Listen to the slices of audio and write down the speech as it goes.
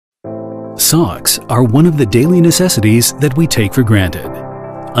Socks are one of the daily necessities that we take for granted.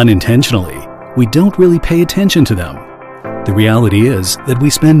 Unintentionally, we don't really pay attention to them. The reality is that we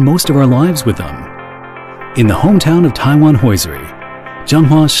spend most of our lives with them. In the hometown of Taiwan Hosiery,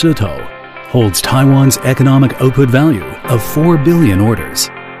 Zhanghua Shito holds Taiwan's economic output value of 4 billion orders.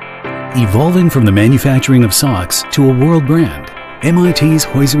 Evolving from the manufacturing of socks to a world brand, MIT's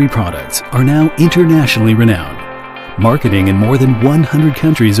hosiery products are now internationally renowned. Marketing in more than 100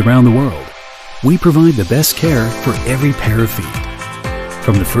 countries around the world, we provide the best care for every pair of feet.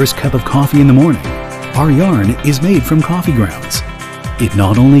 From the first cup of coffee in the morning, our yarn is made from coffee grounds. It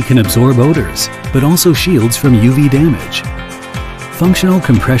not only can absorb odors, but also shields from UV damage. Functional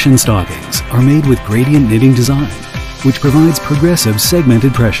compression stockings are made with gradient knitting design, which provides progressive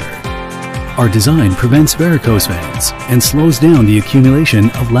segmented pressure. Our design prevents varicose veins and slows down the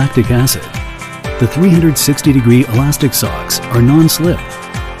accumulation of lactic acid. The 360-degree elastic socks are non-slip,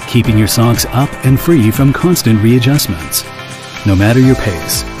 keeping your socks up and free from constant readjustments. No matter your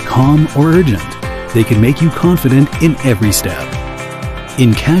pace, calm or urgent, they can make you confident in every step.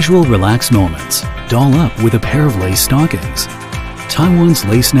 In casual, relaxed moments, doll up with a pair of lace stockings. Taiwan's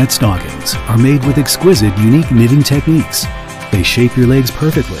lace net stockings are made with exquisite, unique knitting techniques. They shape your legs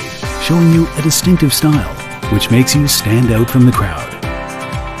perfectly, showing you a distinctive style, which makes you stand out from the crowd.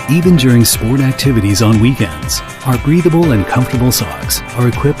 Even during sport activities on weekends, our breathable and comfortable socks are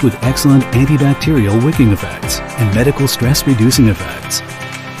equipped with excellent antibacterial wicking effects and medical stress-reducing effects.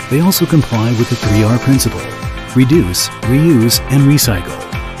 They also comply with the 3R principle: reduce, reuse, and recycle.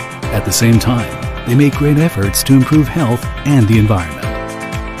 At the same time, they make great efforts to improve health and the environment.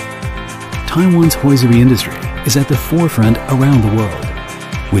 Taiwan's hosiery industry is at the forefront around the world.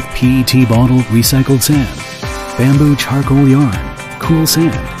 With PET bottled recycled sand, bamboo charcoal yarn, cool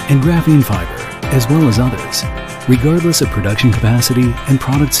sand, and graphene fiber, as well as others. Regardless of production capacity and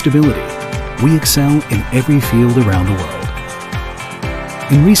product stability, we excel in every field around the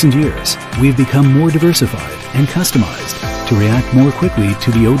world. In recent years, we have become more diversified and customized to react more quickly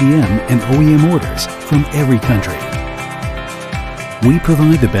to the ODM and OEM orders from every country. We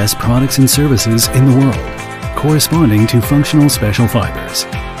provide the best products and services in the world, corresponding to functional special fibers,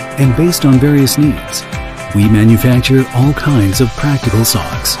 and based on various needs, we manufacture all kinds of practical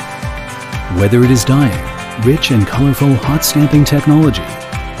socks. Whether it is dyeing, rich and colorful hot stamping technology,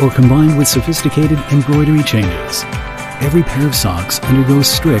 or combined with sophisticated embroidery changes, every pair of socks undergoes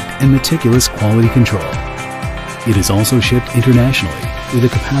strict and meticulous quality control. It is also shipped internationally with a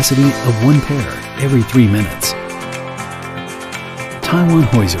capacity of 1 pair every 3 minutes. Taiwan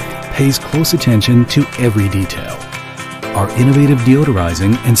Hosiery pays close attention to every detail. Our innovative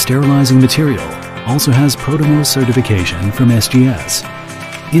deodorizing and sterilizing material also has Protomos certification from SGS,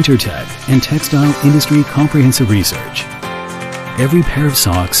 Intertech, and Textile Industry Comprehensive Research. Every pair of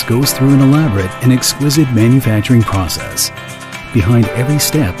socks goes through an elaborate and exquisite manufacturing process. Behind every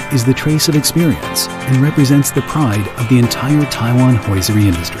step is the trace of experience and represents the pride of the entire Taiwan hosiery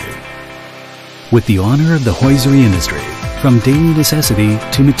industry. With the honor of the hosiery industry, from daily necessity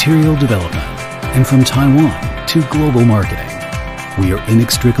to material development, and from Taiwan to global marketing, we are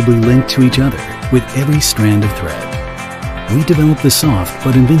inextricably linked to each other with every strand of thread. We develop the soft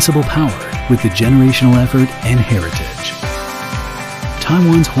but invincible power with the generational effort and heritage.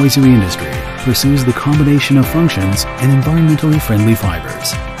 Taiwan's hosiery industry pursues the combination of functions and environmentally friendly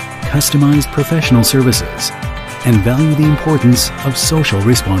fibers, customized professional services, and value the importance of social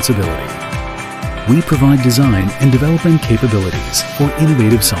responsibility. We provide design and development capabilities for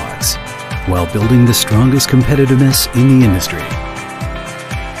innovative socks, while building the strongest competitiveness in the industry.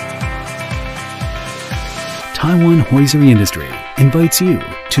 Taiwan Hosiery Industry invites you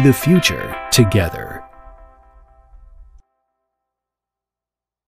to the future together.